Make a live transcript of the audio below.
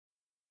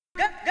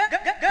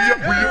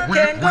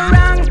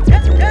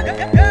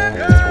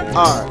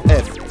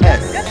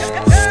RFS.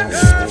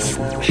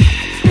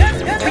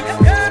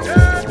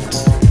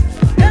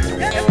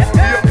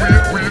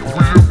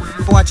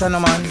 Watch on,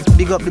 man.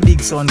 Big up the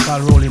big son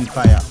called Rollin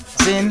Fyah.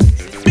 Sin.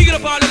 Big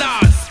up all the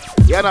lads.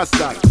 You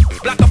understand?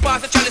 Black up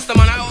past the chalice,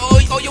 man.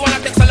 Oh, you wanna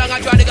take so long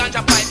and try the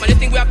ganja pipe, man. You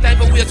think we have time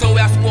for wait, so we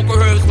have smoke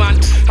herbs, man.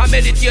 A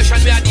meditation,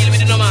 we are dealing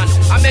with it, no, man.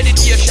 A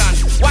meditation.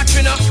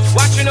 Watching up.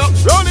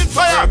 Rollin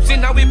Fyah. Herbs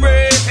in my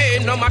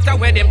brain, no matter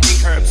where them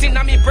think. Herbs in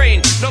my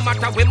brain, no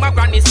matter where my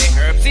granny say.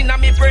 Herbs in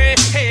my brain,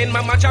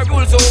 my mother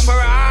rules over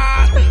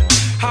all.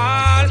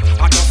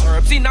 I just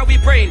herbs in my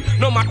brain,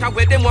 no matter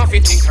where them want to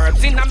think.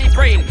 Herbs in my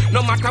brain,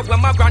 no matter where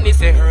my granny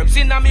say. Herbs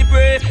in my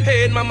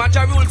brain, my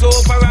mother rules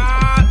over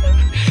all.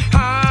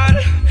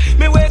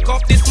 Me wake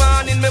up this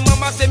morning, me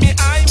mama say me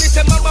I. Me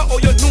say mama, oh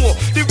you know,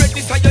 the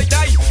redness how you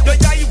die. You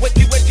die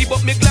wetty,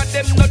 but me glad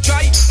them not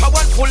try. I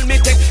want pull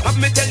me take, have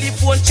me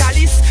telephone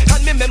chalice.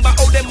 And me remember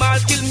how them all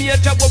kill me a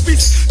job of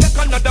risk. Take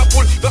another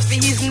pull, just the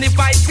easy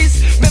devices.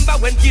 Remember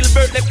when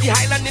Gilbert left the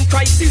island in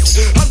crisis.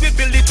 And we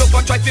build it up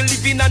and try to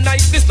live in a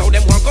niceness. Now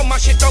them want come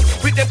mash it up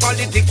with the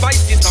politic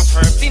vices. Not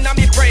herbs in a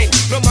me brain,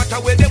 no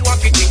matter where them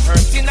want to think.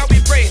 Herbs in a me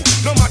brain,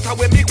 no matter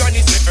where me granny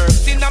say.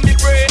 Herbs in a me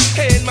brain,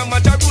 and my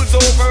mother rules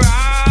over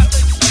all.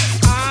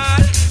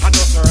 I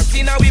just herbs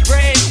in a me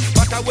brain,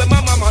 but when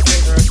my mama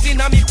say herbs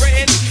in a me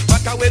brain,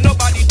 but when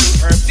nobody do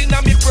herbs in a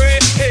me brain,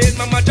 and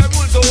my mother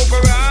rules over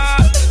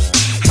all.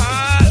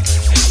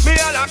 Me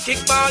all a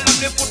kick ball and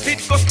me foot it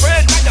go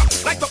spread.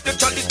 Light up the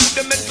chalice to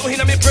the mental in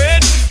a me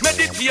brain.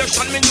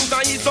 Meditation me use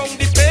and ease on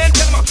the pain.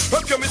 Tell me,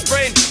 perfume is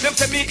brain, them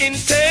say me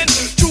insane.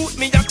 Truth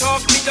me a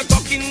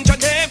talking to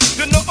them.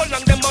 You know how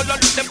long them all a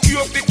look them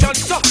pure fiction,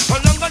 so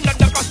how long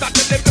another rasta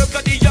tell them herbs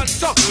are the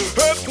answer.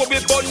 Herbs will be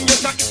born,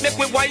 yes, it make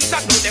we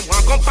wiser. Know them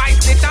want come fight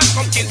it and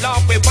come kill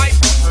off we wife.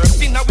 Herbs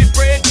in a we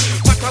brain,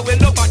 matter when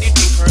nobody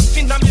think. Herbs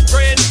in a me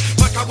brain,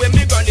 matter when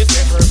me granny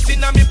say. Herbs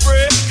in a me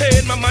brain,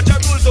 and my mother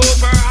rules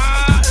over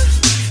all.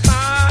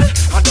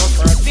 I don't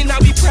herbs in a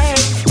we brain,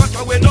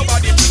 matter when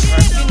nobody think.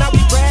 Herbs in a we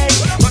brain,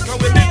 matter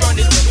when me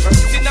granny say.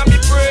 Herbs in a me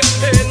brain,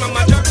 and my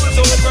mother rules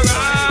over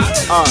all.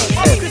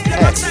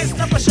 RFS.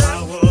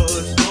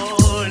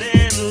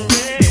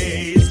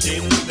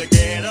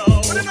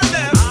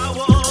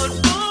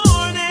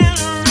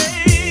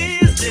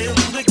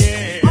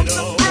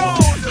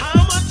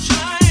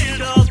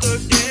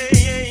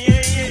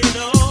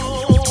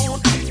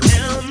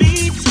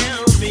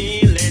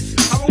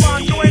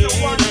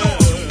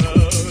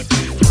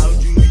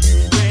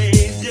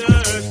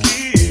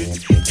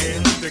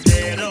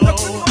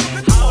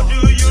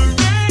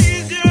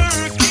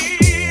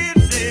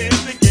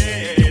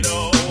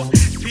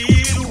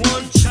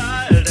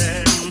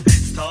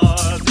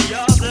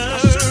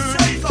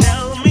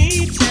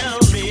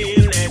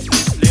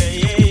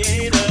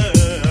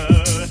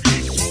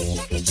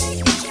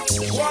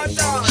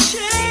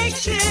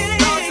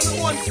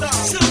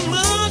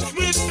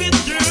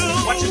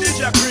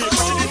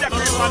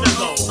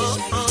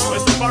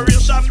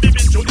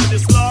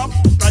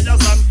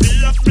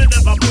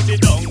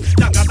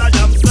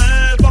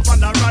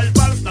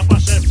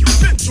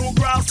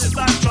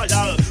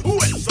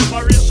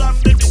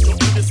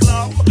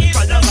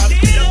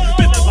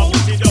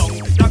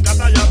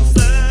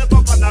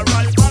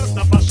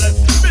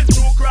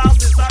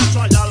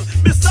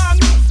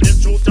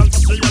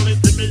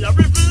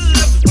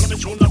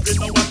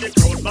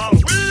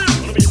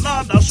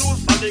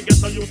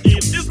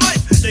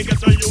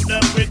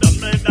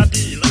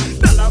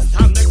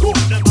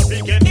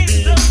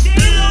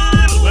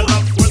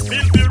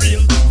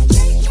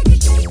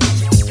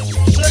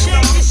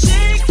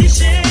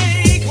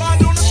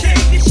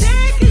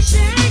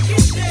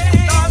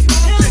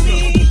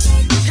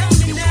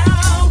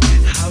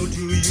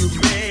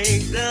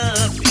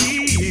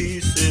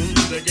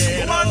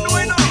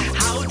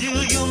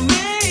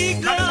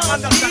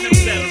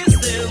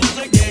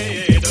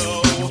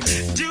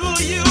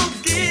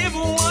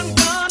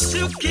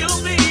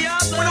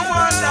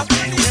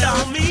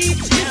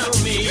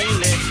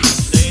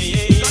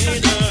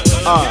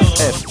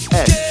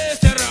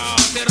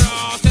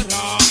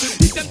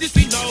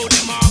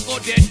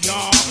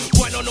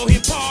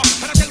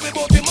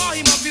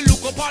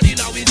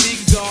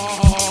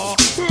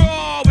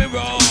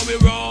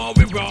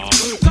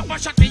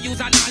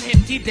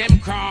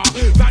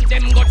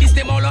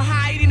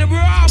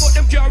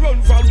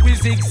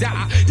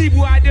 The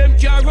boy them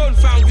can't run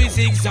from the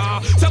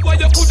zigzag. So boy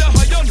you coulda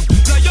lion,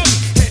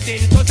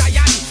 heading to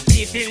Zion.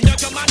 Beating your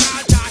drum and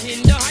altar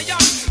in the iron.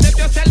 Let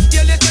yourself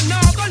feel it, you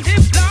know gonna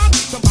live long.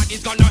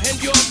 Somebody's gonna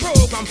end your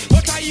program,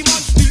 but I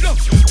want still up.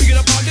 Picking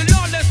up all the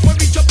lawless, we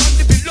reach up on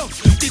the pillow.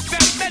 This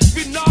velvet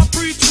we not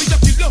preach with the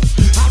pillow.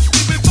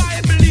 After the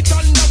Bible it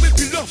under we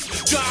pillow.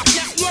 Dark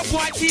yeah, rough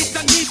white teeth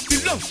and neat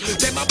pillow.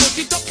 Them a put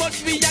it up, but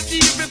we at the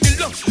evil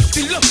pillow.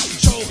 Still up,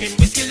 show him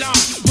we skill up.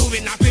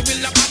 Doing up we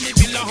will up on the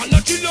pillow.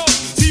 Not you know.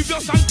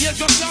 Serious and deal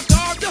just like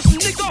our just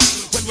nigga.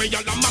 When we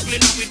all a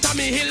muggling up with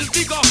Tommy Hill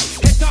figure.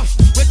 Header,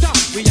 wetter,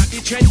 we are the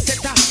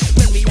trendsetter.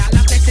 When we all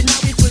a flexing now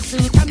we full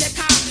suit and make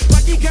up.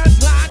 What the girls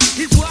want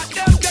is what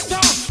them get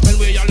up. When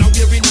we all a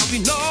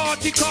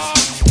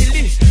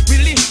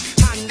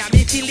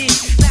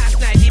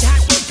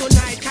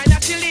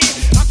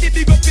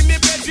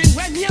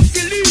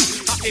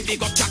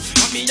big up chat.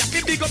 And me have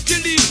to big up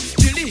Jilly.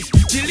 Me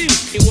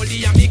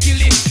only a me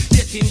killy.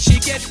 The thing she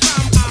get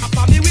from half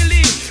of me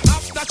willy.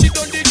 After she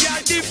done the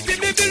girl dip to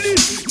me billy.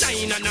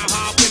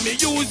 9.5 when me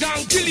use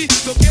and kill it.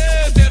 So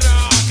get Zera.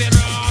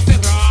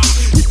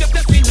 If the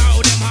bless me now,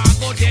 them ha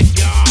go dead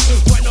ya.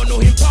 Why not know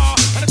him far?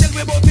 And I tell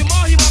me about him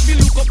more, he must be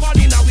look up all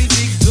in our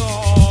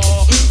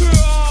zigzag. We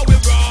raw.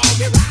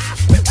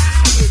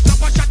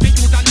 Stop a shot me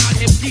use and all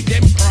them keep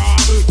them crawl.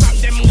 From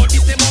them go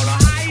this them all a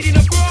hide in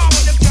a bra.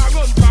 When them can't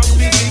run from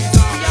the zigzag.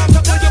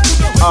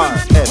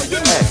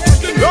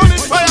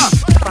 Rollin Fyah.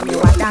 From you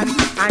a dance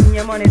and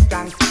your money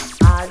strong.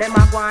 All them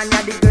a go on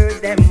ya the girls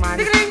them man.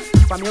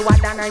 From you a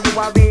dance and you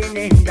a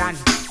winning dance.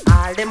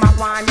 All them a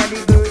go on ya the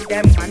girls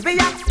them man. We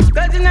have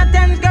girls in a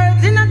 10,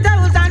 girls in a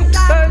 1,000.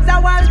 Girls a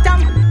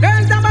Waltham,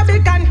 girls a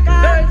Barbican,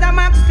 girls a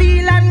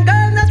Maxfield and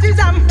girls a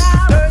Sisam.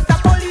 Girls a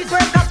police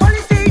work a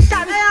police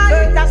station.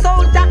 Girls a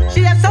soldier,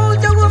 she a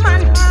soldier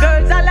woman.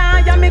 Girls a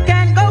lawyer, me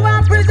can't go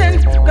to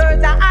prison.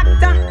 Girls a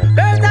actor,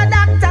 girls a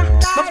doctor.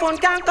 My phone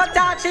can't cut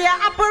out, she a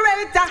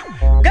operator.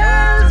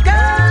 Girls.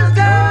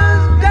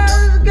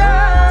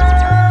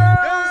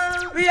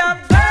 We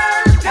have girls.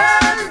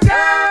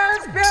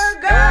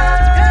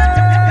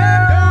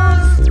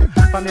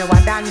 From your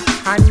dance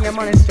and your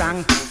money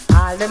strong.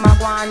 All them a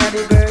go on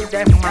the girls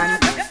them man.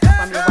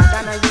 From your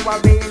dance you a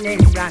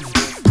winning run.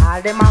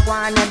 All them a go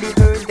on the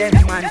girls them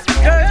man.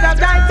 Girls a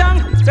fly down,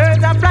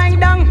 girls a flying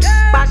down.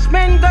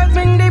 Bashmen, girls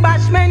bring the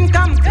bashmen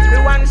come.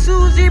 The one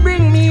Susie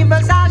bring me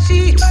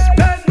Versace.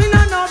 Girls me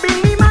no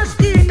bring me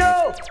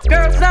Moschino.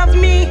 Girls love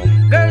me,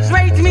 girls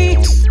rate me.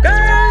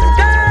 Girls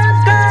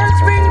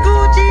bring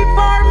Gucci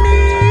for me.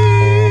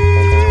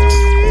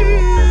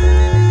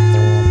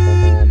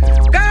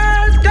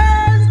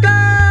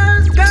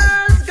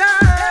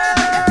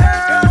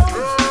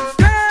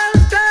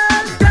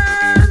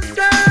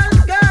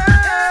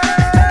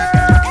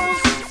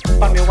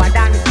 From your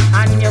dance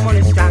and your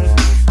money strong.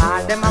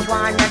 All them a go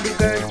on ya the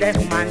girls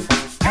them man.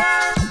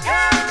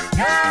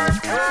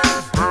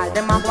 All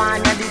them a go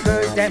on ya the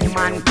girls them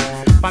man.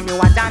 From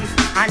your dance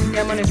and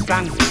your money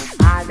strong.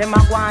 All them a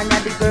go on ya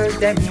the girls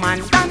them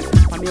man.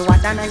 From your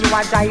dance and you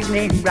a drive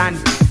name brand.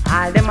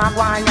 All them a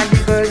go on ya the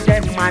girls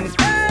them man.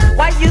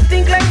 Why you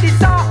think like this?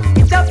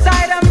 It's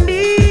upside on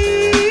me.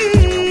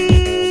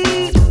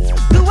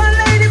 The one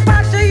lady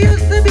Pasha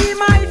used to be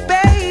my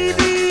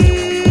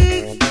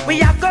baby. We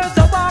have girls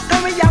to walk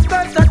and we have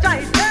girls to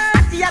drive.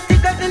 Atty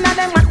girls in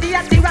them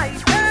atty right.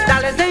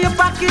 Dollars in your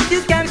pocket,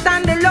 you can't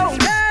stand alone.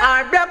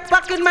 Our black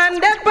pocket man,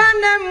 they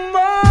pan them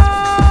more.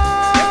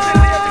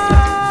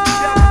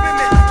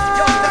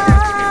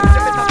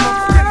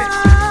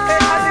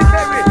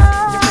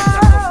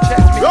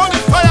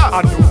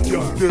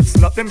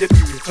 Slap them get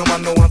curious, no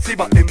man no one see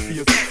but them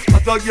face.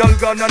 As a girl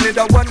gone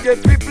another one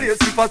get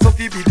replaced. If a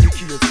Sophie be the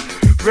case,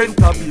 rent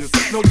a base.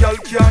 No girl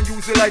can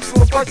use it like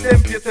soap. As them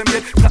face them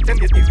get, slap them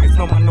get curious,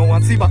 no man no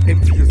one see but them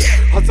face.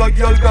 As a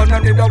girl gone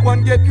another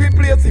one get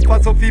replaced. If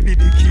a Sophie be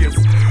the case,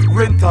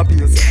 rent a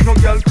base. No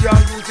girl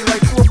can use it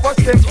like soap. As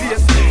them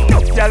face. No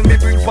girl me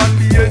bring fun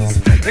the ends.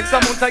 Next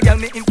month a girl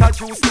me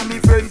introduce to me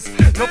friends.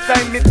 No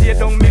time me tear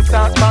down me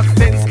start back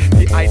fence.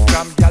 The ice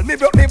cram girl me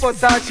broke me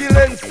Versace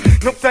lens.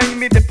 No time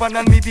me depend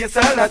on me base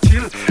all a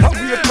chill. I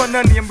wait for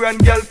a name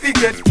brand girl fi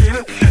get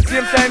kill.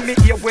 Same time me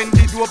hear when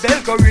the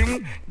doorbell go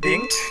ring.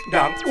 Ding,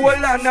 dang,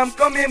 hold on I'm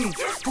coming.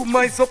 To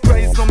my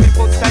surprise, so me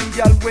first time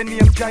girl when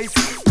name Jice.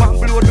 One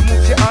blow the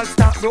move she all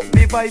start broke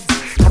me vibes.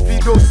 Happy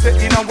dog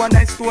set in a one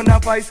night stone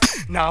of ice.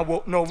 Now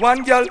walk no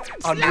one girl,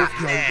 and no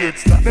girl get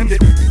slap them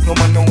get replaced. No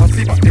man no one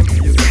see but them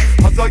face.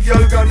 As a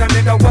girl gone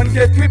another one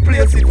get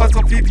replaced. If a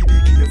Sophie be the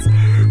case,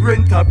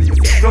 rent a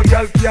base. No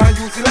girl can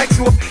use it like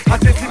soap. As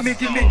they see me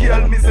give me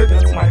girl, me say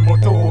that's my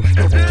motto.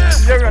 No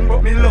bitch here and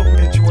but me love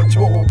me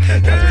Jojo.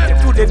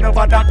 Girl today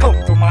nobody come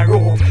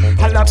tomorrow.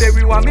 Alla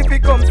everyone me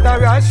become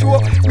star and show.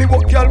 Me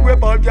walk girl we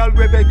ball, girl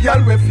we beg,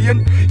 girl we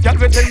faint. Girl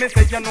we tell me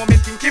say you know me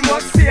think him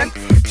was sane.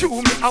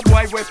 Chew me a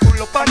boy we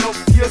pull up and up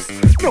yes.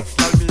 No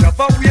girl me have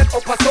a weight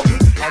up or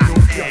something. I know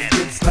girl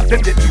get slap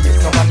them get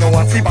face. No man no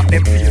one see but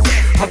them face.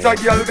 As a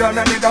girl gone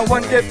another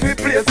one get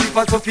replaced. If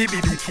a Sophie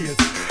be the case,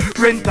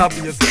 rent a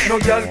base. No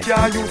girl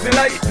can use it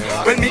like.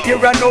 When me hear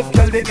a no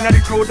girl they inna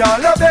the crowd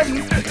all of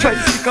them. Try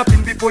stick up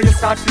in before you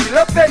start feel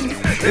offend.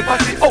 If I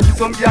see how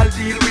some girl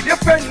deal with your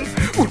friend,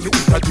 would you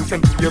introduce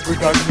them to your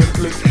brother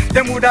necklace?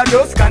 Them woulda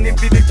just scan him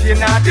for the chain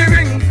or the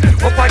ring.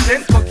 Up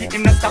against Kentucky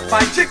in a stop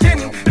by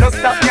chicken. No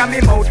stop near me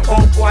mouth,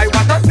 oh boy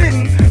what a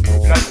sin.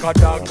 Look like a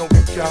dog, no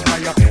we can't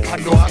hire.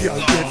 And no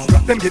girl get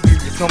slapped, them get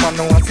serious. No man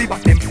no one see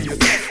but them face.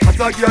 As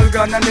a girl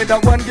gone another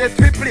one get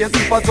replaced.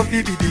 If a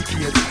Sophie be the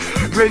case,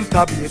 rent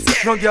a base.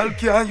 No girl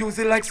can use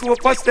it like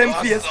soap wash them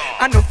face.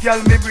 And no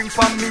girl me bring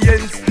from me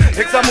ends.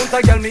 Next month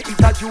a girl me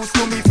introduce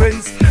to me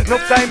friends. No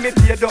time me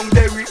tear down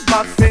the rip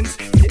back fence.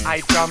 The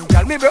eye from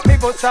girl me broke me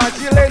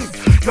Versace lens.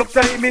 No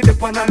time me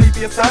depend on me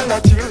base all a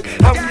chill.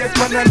 I wait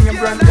for a name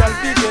brand girl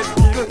fi get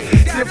kill.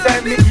 Same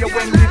time me hear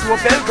when the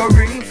doorbell go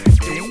ring.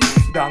 Ding,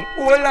 dang,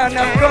 hold on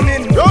I'm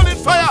coming. Rollin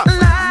Fyah.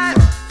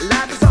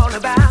 Life is all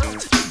about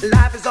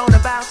Life is all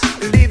about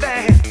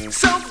living.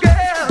 So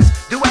girls,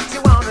 do what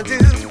you wanna do.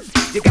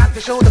 You got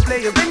to show the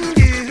player in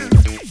you.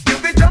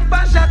 You be jump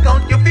and shock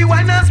out, you be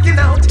wine and skin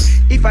out.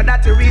 If I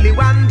that you really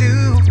want to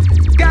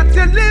do. Got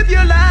to live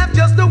your life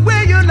just the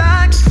way you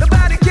like.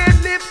 Nobody can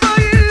live for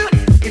you.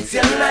 It's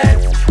your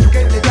life,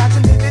 girl, you got to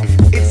live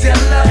it. It's your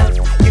love,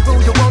 give who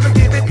you wanna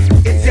give it.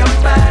 It's your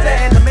body,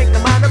 and make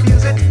the man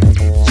abuse it.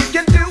 You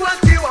can do what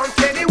you want,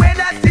 any way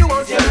that you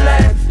want. It's your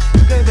life,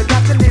 girl, you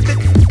got to live it.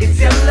 It's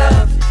your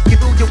love, give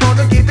who you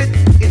wanna give it.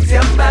 It's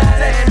your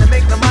body, and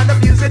make the man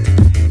abuse it.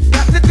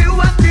 Got to do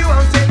what you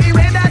want, any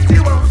way that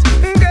you want.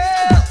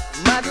 Girl,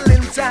 model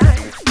in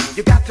time,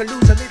 you got to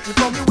lose a little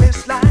from your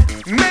waistline.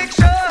 Make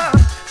sure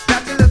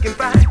that you're looking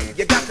fine.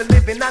 You got to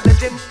live in at the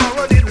gym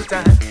for a little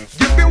time.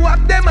 You can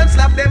walk them and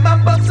slap them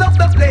and bust up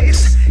the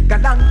place.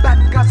 Got long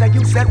back cause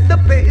you set the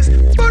pace.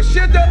 Push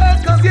your door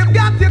cause you've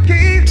got your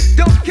key.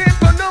 Don't care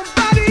for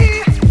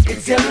nobody.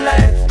 It's your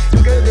life,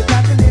 girl, you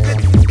got to live it.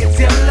 It's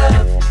your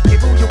love,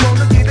 give who you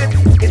wanna give it.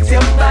 It's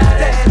your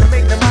body, and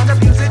make the man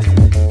abuse it.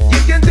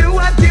 You can do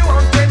what you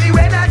want, any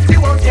way that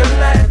you want. It's your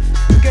life,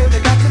 girl,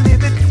 you got to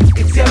live it.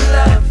 It's your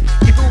love,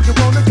 give who you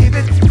wanna give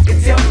it.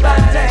 It's your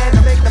body,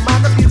 and make the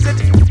man abuse it.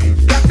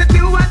 Got to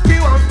do what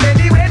you want,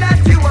 any way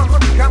that you want.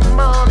 Come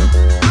on,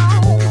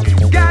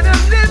 gotta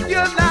live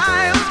your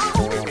life.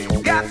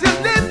 Got to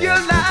live your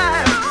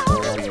life.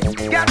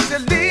 Got to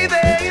live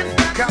it.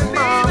 Come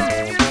on.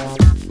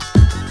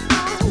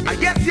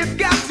 Yes, you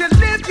got to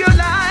live your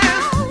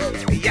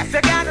life. Yes,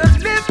 you gotta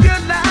live your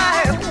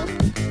life.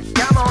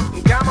 Come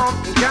on, come on,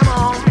 come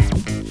on.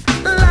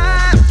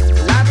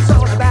 Life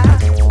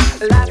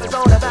is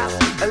all about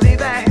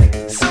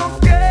living. So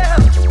girl,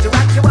 do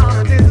what you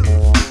wanna do.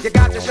 You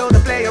got to show the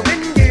player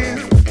in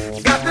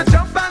you. Got to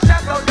jump and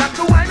shout out, got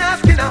to wine and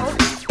skin out.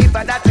 If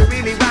I that you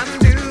really want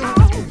to.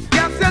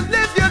 Got to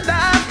live your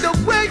life the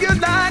way you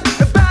like.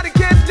 Nobody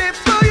can live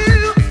for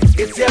you.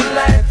 It's your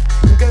life,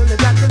 girl, you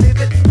got to live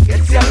it.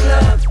 It's your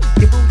love,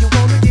 give who you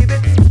wanna give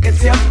it.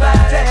 It's your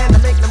body,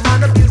 and make the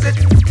man abuse it.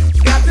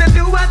 Got to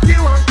do what you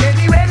want,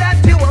 any way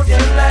that you want. It's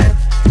your life,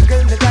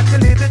 girl, you got to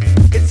live it.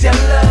 It's your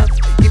love,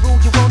 give who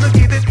you wanna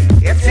give it.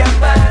 It's your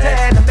body,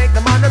 and make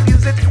the man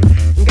abuse it.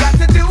 Got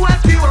to do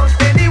what you want,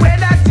 any way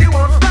that you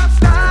want. Pop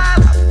style,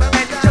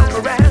 and you jump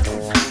around.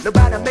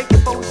 Nobody make you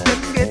post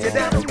and get you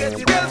down.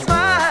 Girl,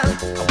 smile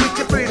with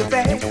your pretty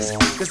face,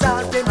 cause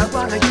all day I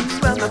wanna you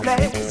run the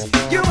place.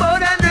 You more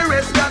than the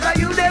rest, cause I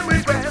you them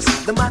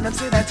request. The man them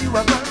say that you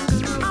are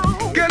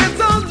wrong. Girl,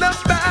 it's all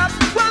about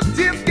what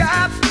you've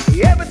got.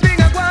 Everything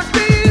I want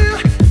for you.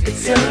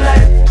 It's your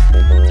life.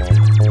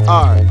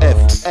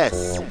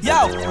 RFS.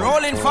 Yo,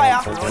 Rollin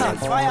Fyah.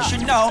 You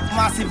should know,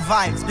 massive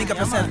vibes. Big up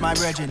yourself, my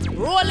virgin.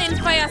 Rollin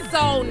Fyah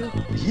Sound.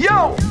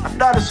 Yo,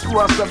 that is cool.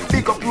 I said,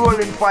 pick up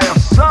Rollin Fyah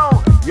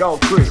Sound. Yo,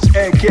 Chris,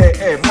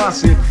 aka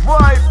Massive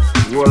Vibe.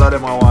 All of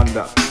them I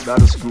wonder.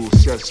 That is cool.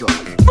 Says so.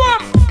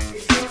 Boom!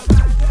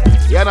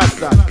 You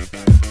understand?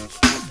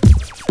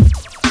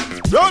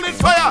 Rollin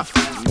Fyah.